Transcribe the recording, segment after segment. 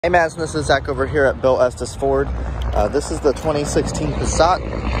Hey Madison, this is Zach over here at Bill Estes Ford. This is the 2016 Passat.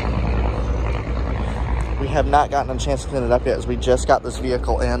 We have not gotten a chance to clean it up yet as we just got this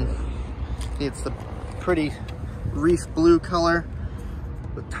vehicle in. It's the pretty reef blue color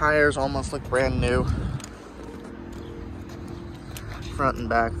with tires almost look brand new. Front and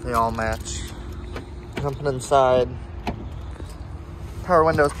back, they all match. Jumping inside. Power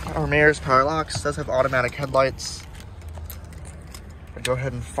windows, power mirrors, power locks. It does have automatic headlights. Go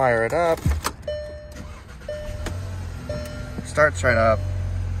ahead and fire it up. Starts right up.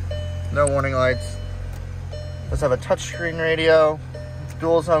 No warning lights. Does have a touchscreen radio,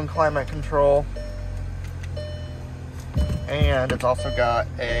 dual zone climate control, and it's also got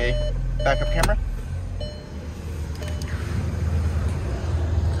a backup camera.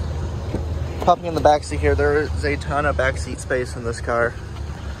 Popping in the back seat here, there is a ton of back seat space in this car,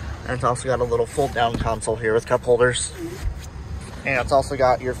 and it's also got a little fold down console here with cup holders. And it's also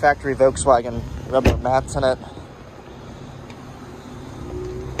got your factory Volkswagen rubber mats in it.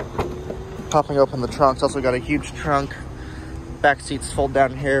 Popping open the trunk, it's also got a huge trunk. Back seats fold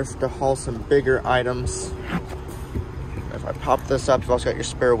down here to haul some bigger items. If I pop this up, you've also got your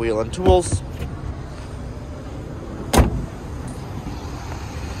spare wheel and tools.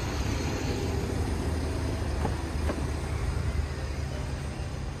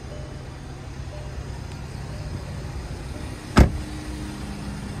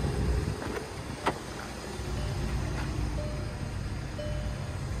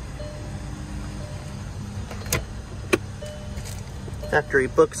 Factory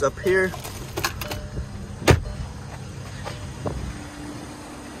books up here. If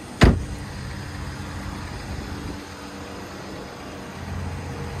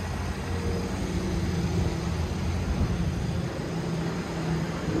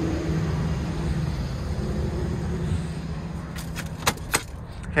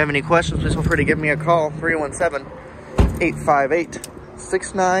you have any questions, please feel free to give me a call,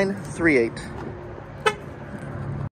 317-858-6938.